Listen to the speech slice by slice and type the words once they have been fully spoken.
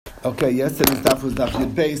Okay, yesterday's daf was daf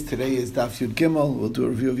Yud Beis. Today is daf Yud Gimel. We'll do a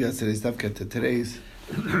review of yesterday's daf, get to today's.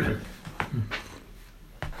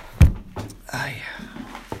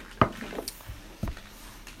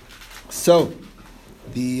 So,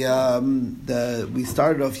 we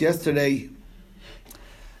started off yesterday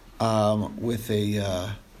with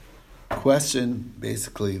a question.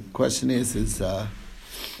 Basically, the question is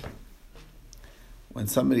when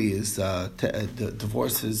somebody is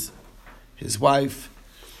divorces his wife,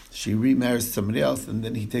 she remarries somebody else, and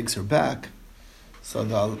then he takes her back. So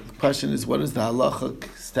the question is, what is the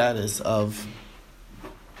halachic status of?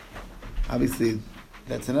 Obviously,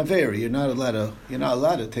 that's an affair. You're not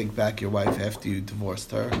allowed to take back your wife after you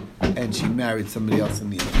divorced her, and she married somebody else in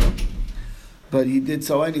the interim. But he did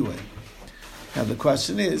so anyway. Now the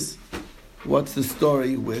question is, what's the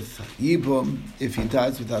story with Yibum if he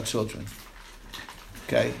dies without children?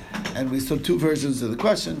 Okay, and we saw two versions of the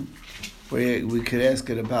question. Where we could ask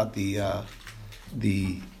it about the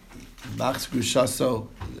Machs Grushaso,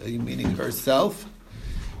 meaning herself,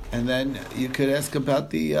 and then you could ask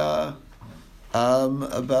about the about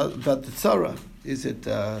the tzara. Is it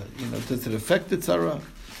does it affect the tzara?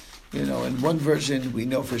 In one version we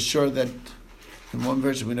know for sure that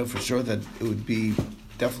it would be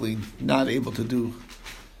definitely not able to do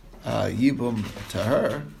yibum to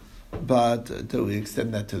her, but do we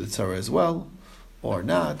extend that to the tzara as well? Or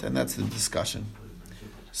not, and that's the discussion.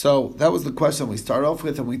 So that was the question we started off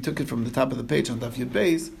with, and we took it from the top of the page on Daf Yud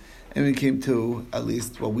Beis, and we came to at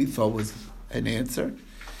least what we thought was an answer.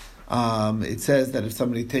 It says that if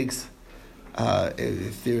somebody takes,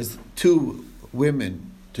 if there's two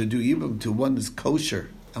women to do yibum to, one is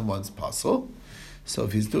kosher and one's pasul. So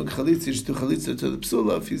if he's doing chalitza, he should do chalitza to the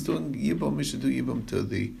psula. If he's doing yibum, he should do yibum to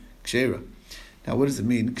the kshera. Now, what does it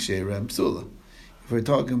mean, kshera and psula? If we're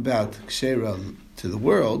talking about kshera to the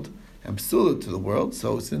world and psula to the world,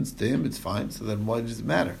 so since to him it's fine, so then why does it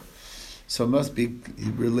matter? So it must be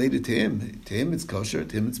related to him. To him it's kosher,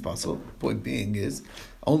 to him it's pasul. Point being is,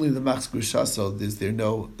 only the Machs Grushaso,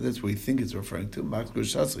 that's what we think it's referring to. Machs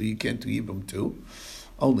Grushaso, you can't do yibum to.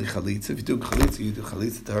 Only chalitza. If you do chalitza, you do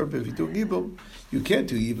chalitza to her, but if you do yibum, you can't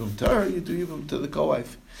do yibum to her, you do yibum to the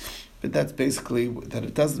co-wife. But that's basically that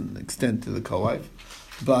it doesn't extend to the co-wife,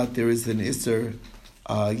 but there is an isser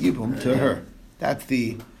yibum to her. That's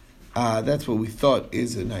what we thought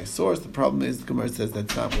is a nice source. The problem is the Gemara says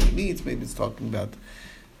that's not what it means. Maybe it's talking about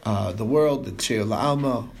the world, the Ksheila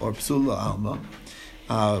Alma or Psula Alma.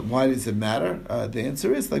 Why does it matter? The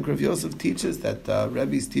answer is, like Rav Yosef teaches, that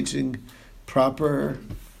Rebbe's teaching proper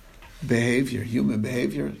behavior, human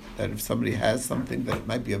behavior, that if somebody has something that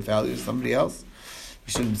might be of value to somebody else,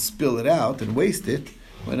 you shouldn't spill it out and waste it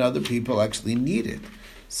when other people actually need it.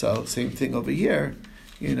 So same thing over here.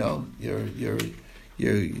 You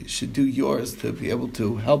should do yours to be able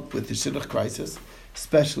to help with the shidduch crisis,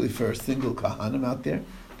 especially for single kahanim out there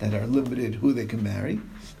that are limited who they can marry.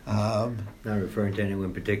 Not referring to anyone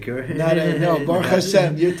in particular. No, Baruch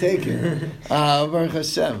Hashem, you're taken. Baruch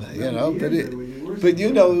Hashem, but it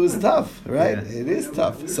was tough, right? Yeah. It is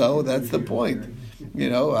tough. So that's the point.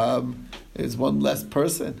 There's one less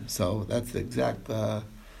person. So that's the exact.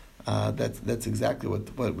 That's exactly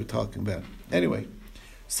what we're talking about. Anyway.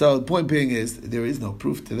 So the point being is, there is no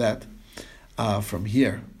proof to that from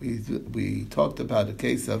here. We talked about a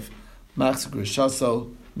case of Machs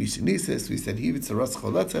Grushaso Mishinisis. We said he v'tzaras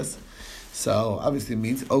choletzes. So obviously it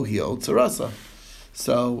means hi ol tzarasa.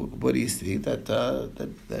 So what do you see that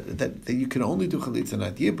you can only do chalitza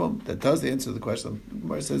not yibum? That does answer the question.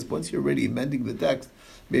 Gemara says once you're already amending the text,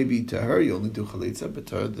 maybe to her you only do chalitza, but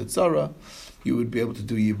to her the tzara you would be able to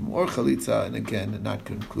do yibum or chalitza, and again not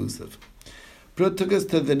conclusive. Brut took us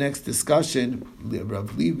to the next discussion.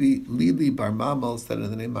 Rav Lili Bar Mamal said in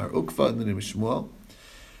the name Mar Ukva and the name of Shmuel.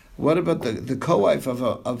 What about the co-wife of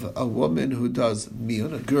a woman who does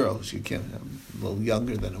miyun, a girl? She can a little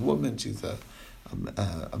younger than a woman. She's a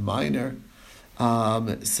minor,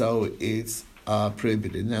 so it's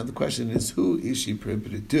prohibited. Now the question is, who is she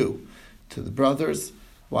prohibited to? To the brothers?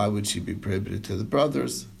 Why would she be prohibited to the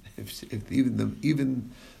brothers? If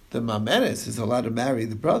even the mamenes is allowed to marry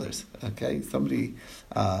the brothers. Okay, somebody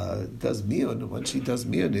does miyun. When she does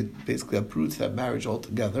miyun, it basically uproots that marriage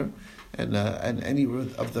altogether, and any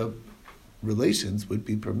of the relations would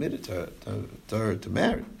be permitted to her to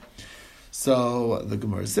marry. So the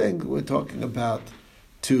Gemara is saying we're talking about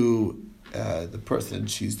to the person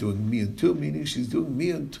she's doing miyun to, meaning she's doing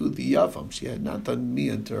miyun to the yavam. She had not done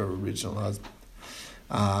miyun to her original husband.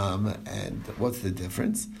 And what's the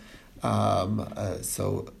difference?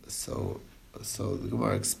 So the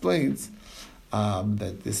Gemara explains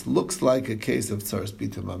that this looks like a case of tzaras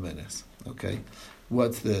bita mamenes. Okay,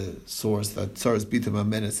 what's the source that Tsaras Bita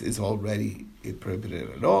Mamenes is already prohibited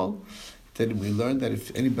at all. Then we learned that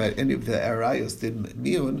if any of the Arayos did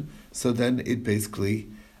Miyun, so then it basically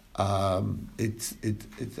there's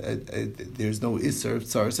no Isser of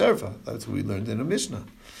Tsaras Erva. That's what we learned in a Mishnah.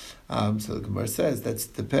 So the Gemara says that's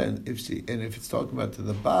depend if it's talking about to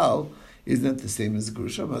the Baal, isn't that the same as the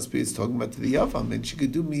Grusha? Must be it's talking about to the Yavam, and she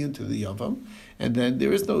could do Miyun to the Yavam, and then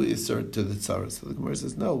there is no Isser to the Tsaras. So the Gemara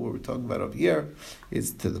says no. What we're talking about over here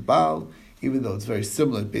is to the Baal, even though it's very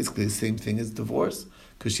similar, basically the same thing as divorce,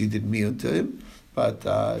 because she did Miyun to him, but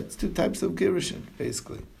it's two types of Girushin,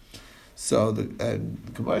 basically. So the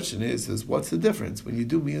question is what's the difference? When you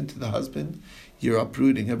do Miyun to the husband, you're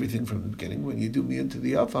uprooting everything from the beginning. When you do Miyun to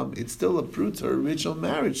the Yavam, it still uproots her original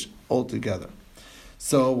marriage altogether.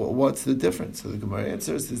 So what's the difference? So the Gemara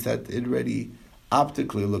answers is that it already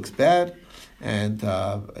optically looks bad, and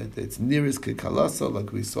it's nearest Kikalasa,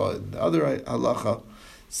 like we saw in the other halacha.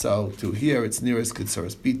 So to here, it's nearest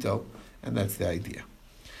Kitsaras Bito, and that's the idea.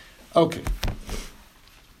 Okay.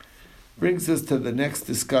 Brings us to the next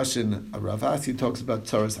discussion. Rav Asi talks about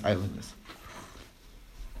Tsaras Islanders.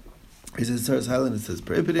 He says Tsaras Islanders is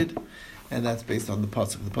prohibited, and that's based on the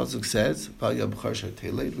pasuk. The pasuk says,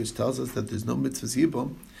 which tells us that there's no mitzvah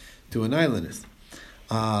yibum to an islandess.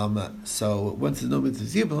 So once there's no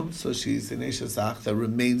mitzvah yibum, so she's an Esha Zach that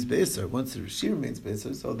remains Beiser. Once she remains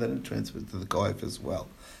Beiser, so then it transfers to the Kohaif as well.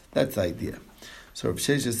 That's the idea. So Rav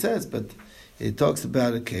Shesha says, but it talks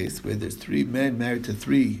about a case where there's 3 men married to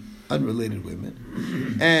 3 unrelated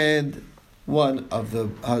women, and one of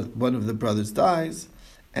the brothers dies,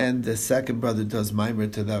 and the second brother does mimer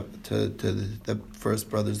to the first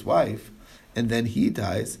brother's wife, and then he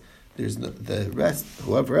dies. There's no, the rest,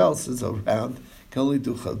 whoever else is around, can only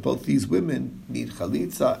do. Both these women need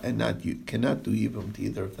chalitza and cannot do yibum to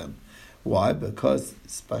either of them. Why? Because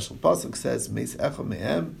special pasuk says meis echa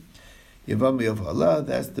mehem yavam yavala.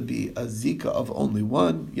 There has to be a zika of only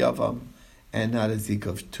one yavam, and not a zika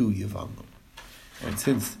of 2 yavam. And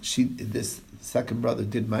since this second brother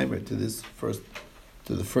did mimer to the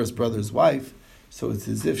first brother's wife, so it's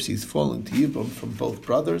as if she's falling to Yibum from both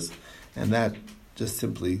brothers, and that just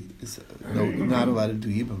simply is not allowed to do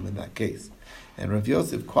Yibum in that case. And Rav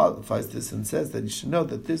Yosef qualifies this and says that you should know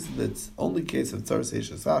that that's only case of Tzaras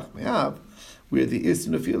Eshasach Me'av, where the Isra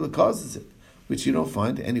Nefila causes it, which you don't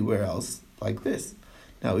find anywhere else like this.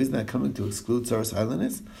 Now, isn't that coming to exclude Tzaras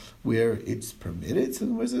Islandess, where it's permitted? So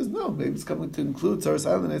the Gemara says, no, maybe it's coming to include Tzaras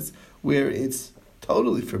Islandess, where it's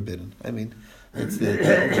totally forbidden. I mean, it's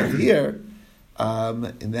over here,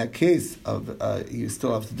 in that case, you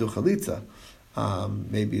still have to do chalitza.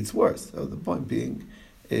 Maybe it's worse. So the point being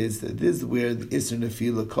is that this is where the Isra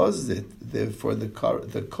Nefila causes it. Therefore, the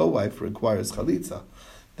co-wife requires chalitza.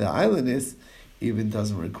 The islandess even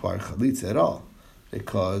doesn't require chalitza at all,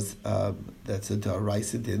 because that's a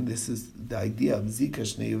da'araisa din. This is the idea of zika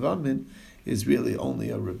shnei yavamin is really only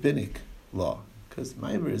a rabbinic law, because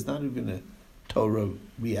maimer is not even a Torah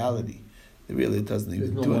reality. It really doesn't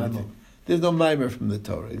even do anything. There's no mimer from the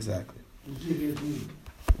Torah, exactly. Zika is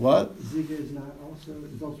what? Zika is not also,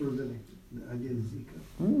 it's also rabbinic. The idea of Zika.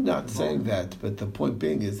 I'm not saying that, but the point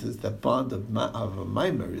being is the bond of a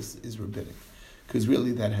mimer is rabbinic. Because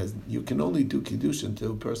really you can only do Kiddushin to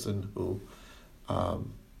a person who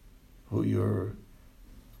you're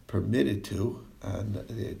permitted to,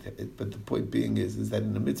 but the point being is that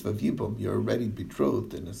in the mitzvah of Yibum, you're already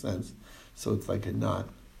betrothed in a sense, so it's like a knot.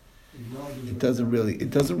 It doesn't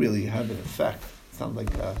really have an effect. It's not like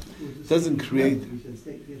it doesn't create.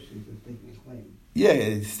 Yeah,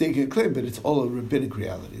 it's taking a claim, but it's all a rabbinic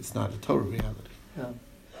reality. It's not a Torah reality. Yeah.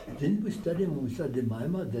 Didn't we study when we studied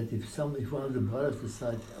Maimah that if one of the brothers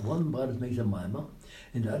decides, one brother makes a Maimah,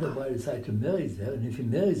 and the other brother decides to marry her, and if he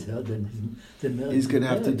marries her, then he's going to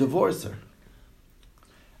have to divorce her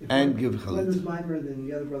and give chalitza. When there's mimer, then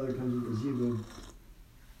the other brother comes into Zibud.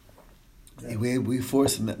 We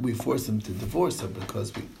force him to divorce her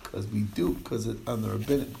because on the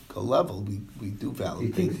rabbinic level we do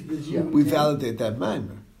validate. We validate that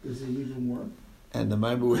mimer. Does it even work? And the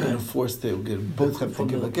mimer we're going to force both have to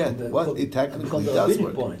give again. It technically does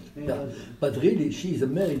work. Yeah. But really, she's a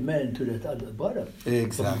married man to that other brother.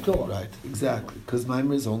 Exactly right. Exactly, because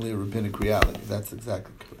mimer is only a rabbinic reality. That's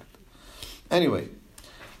exactly correct. Anyway.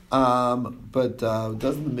 But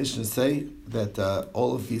doesn't the Mishnah say that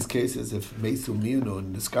all of these cases, if Mesu Miyunu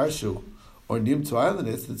and Niskarshu or Nimtzu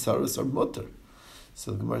Islanders, the Tsaros are mutter?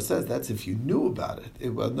 So the Gemara says that's if you knew about it.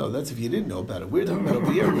 That's if you didn't know about it. We're talking about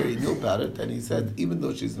over here where he knew about it, and he said, even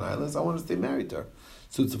though she's an islandess, I want to stay married to her.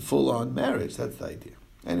 So it's a full-on marriage. That's the idea.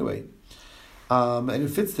 Anyway, and it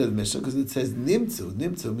fits to the Mishnah because it says Nimtzu.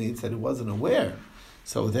 Nimtzu means that he wasn't aware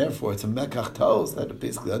So therefore, it's a mekach tos that it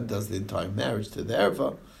basically undoes the entire marriage to the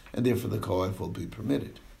erva, and therefore the kohav will be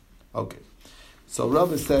permitted. Okay. So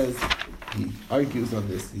Rava says, he argues on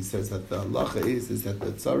this, he says that the halacha is that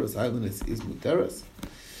the tzaras islandess is muteras.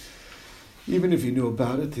 Even if you knew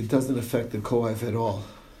about it, it doesn't affect the kohav at all.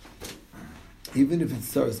 Even if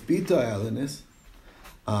it's tzaras bita islandess,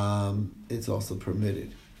 it's also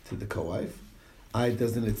permitted to the kohav.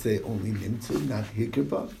 Doesn't it say only nimtzu, not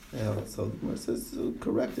hikirba? So the Gemara says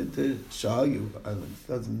corrected to shayu islands.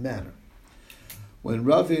 Doesn't matter. When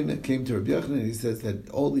Ravin came to Rabbi Yochanan, he says that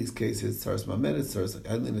all these cases, tzaras mameres, tzaras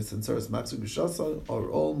islandess, and tzaras maksud b'shasa, are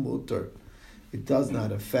all mutar. It does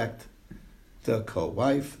not affect the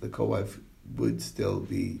co-wife. The co-wife would still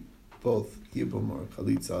be both yibum or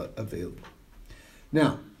chalitza available.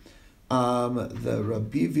 Now, the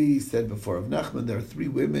Rabbivi said before of Nachman, there are 3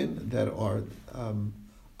 women that are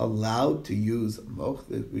allowed to use moch.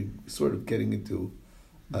 We're sort of getting into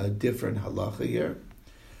a different halacha here.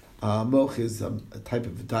 Moch is a type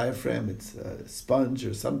of a diaphragm. It's a sponge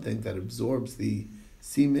or something that absorbs the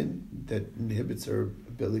semen that inhibits her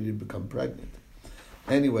ability to become pregnant.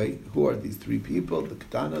 Anyway, who are these 3 people? The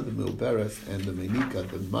Ketana, the Milberes, and the Menika,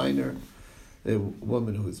 the minor, the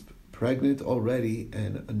woman who is pregnant already,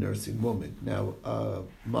 and a nursing woman. Now,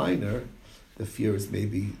 minor, the fear is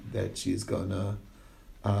maybe that she's gonna,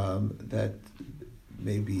 that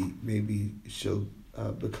maybe she'll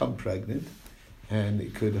become pregnant, and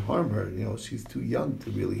it could harm her. You know, she's too young to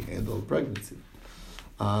really handle a pregnancy.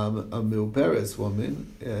 A Milberes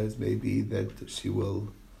woman is maybe that she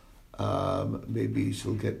will, maybe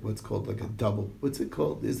she'll get what's called like a double. What's it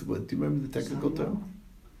called? Do you remember the technical term?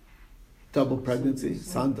 Double pregnancy?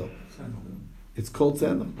 Sandal. It's called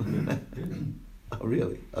sandal? Oh,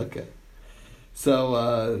 really? Okay.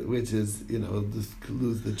 So, which is, just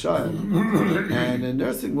lose the child. And a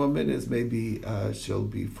nursing woman is maybe she'll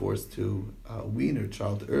be forced to wean her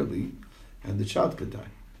child early, and the child could die.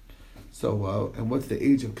 So, and what's the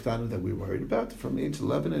age of Ketana that we're worried about? From age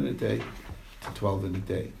 11 in a day to 12 in a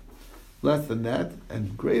day. Less than that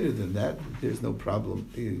and greater than that, there's no problem.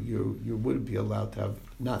 You wouldn't be allowed to have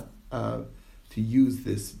to use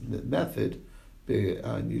this method,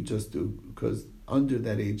 and you just do, because under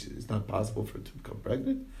that age it's not possible for her to become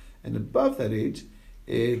pregnant, and above that age,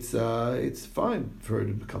 it's fine for her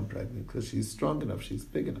to become pregnant because she's strong enough, she's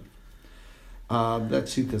big enough. That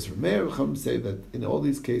Shitas Rameir say that in all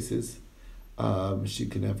these cases, she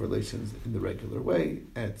can have relations in the regular way,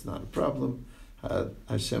 and it's not a problem.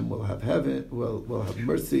 Hashem will have will have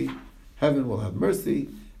mercy. Heaven will have mercy.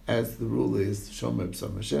 As the rule is, Shomer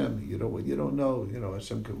B'Sam Hashem, what you don't know,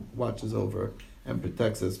 Hashem watches over and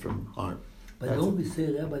protects us from harm. But don't we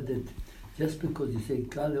say, Rabbi, that just because you say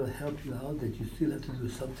God will help you out, that you still have to do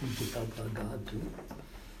something to help our God too?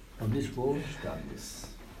 On this world? It's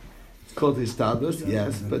called Hishtadlus,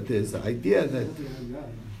 yes, but there's the idea that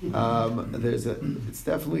there's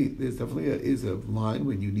definitely a line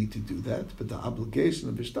when you need to do that, but the obligation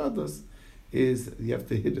of Hishtadlus is you have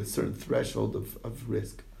to hit a certain threshold of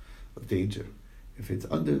risk, of danger. If it's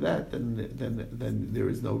under that, then there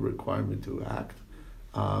is no requirement to act.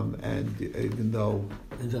 And even though,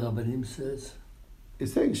 and the Rabbanim says,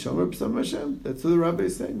 it's saying Shomer B'Sam Hashem. That's what the Rabbi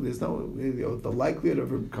is saying. There's no, the likelihood of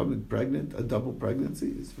her becoming pregnant, a double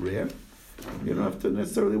pregnancy, is rare. You don't have to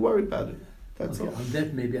necessarily worry about it. That's all. On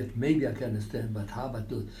that maybe I can understand. But how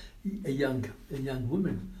about a young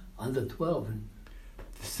woman under 12? And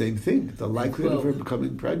the same thing. The likelihood of her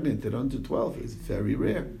becoming pregnant at under 12 is very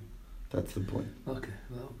rare. That's the point. Okay,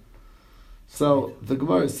 well. So the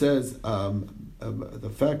Gemara says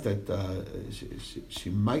the fact that she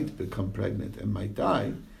might become pregnant and might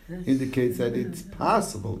die indicates that it's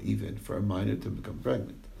possible even for a minor to become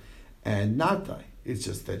pregnant and not die. It's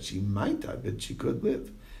just that she might die, but she could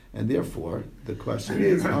live. And therefore, the question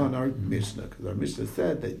is on our Mishnah, because our Mishnah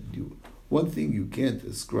said that one thing you can't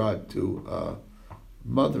ascribe to a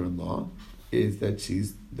mother-in-law is that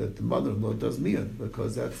the mother-in-law does miyun,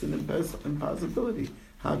 because that's an impossibility.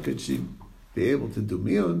 How could she be able to do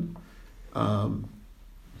miyun?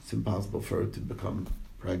 It's impossible for her to become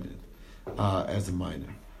pregnant as a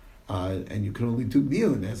minor, and you can only do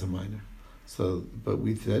miyun as a minor. So, but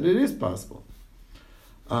we said it is possible.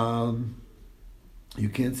 You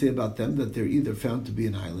can't say about them that they're either found to be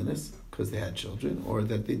an islandess because they had children, or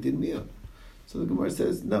that they did miyun. So the Gemara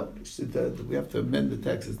says, no, we have to amend the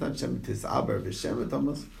text. It's not Shem Tisaber v'Shem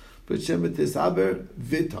Thomas, but Shem Tisaber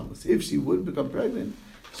v'Thomas. If she would become pregnant,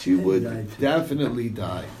 she would definitely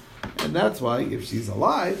die. And that's why if she's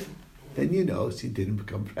alive, then she didn't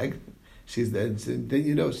become pregnant. Then she did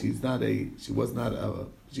not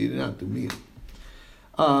do miyun.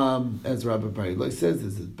 As Rabbi Barilai says,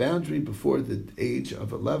 there's a boundary before the age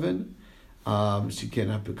of 11. She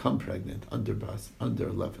cannot become pregnant under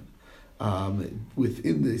 11.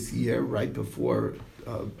 Within this year, right before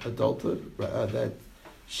adulthood, that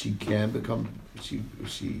she can become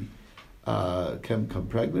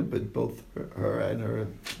pregnant, but both her and her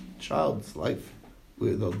child's life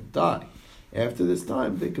will die. After this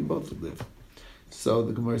time, they can both live. So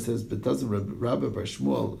the Gemara says, but doesn't Rabbi Bar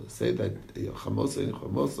Shmuel say that Chamoso and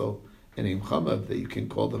Chamoso and Im Chamav, that you can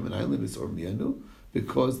call them an islandess or Mianu,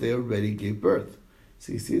 because they already gave birth?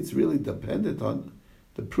 So you see, it's really dependent on,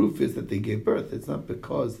 the proof is that they gave birth. It's not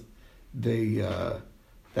because the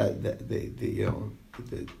fact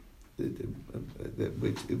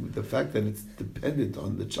that it's dependent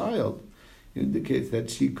on the child indicates that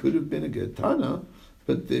she could have been a Getana,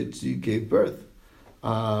 but that she gave birth.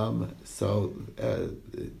 So the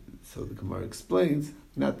Gemara explains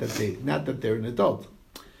not that they're an adult.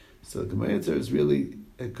 So the Gemara answer is really,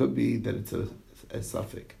 it could be that it's a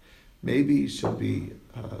suffix. Maybe she'll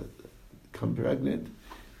become pregnant,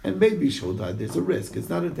 and maybe she'll die. There's a risk. It's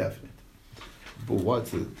not a definite. But what's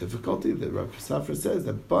the difficulty? The Rav Safra says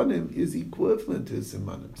that banim is equivalent to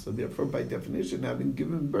simanim. So therefore, by definition, having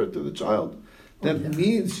given birth to the child, that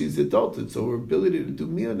means she's adulted. So her ability to do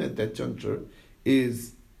mian at that juncture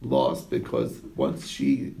is lost, because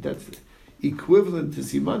that's equivalent to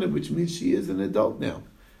simanim, which means she is an adult now.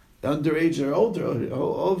 Underage or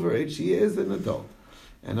overage, she is an adult.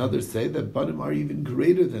 And others say that banim are even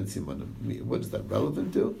greater than simanim. What is that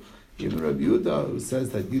relevant to? Even Rabbi Yehuda, who says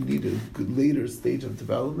that you need a later stage of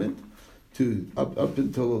development, to up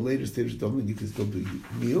until a later stage of development, you can still do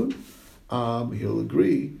miyun. He'll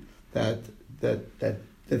agree that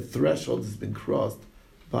the threshold has been crossed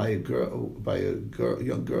by a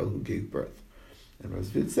young girl who gave birth. And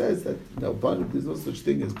Rasvid says that no, banim, there's no such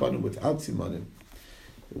thing as banim without simanim.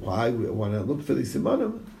 Why? We want to look for the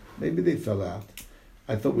simanim. Maybe they fell out.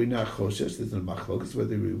 I thought we're not choshesh. There's no machlokas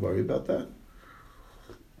whether we worry about that.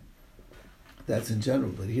 That's in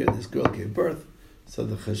general, but here this girl gave birth, so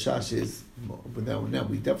the chashash is. But now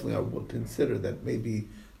we definitely will consider that maybe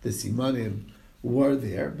the simanim were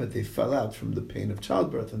there, but they fell out from the pain of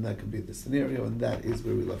childbirth, and that could be the scenario, and that is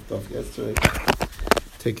where we left off yesterday.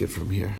 Take it from here.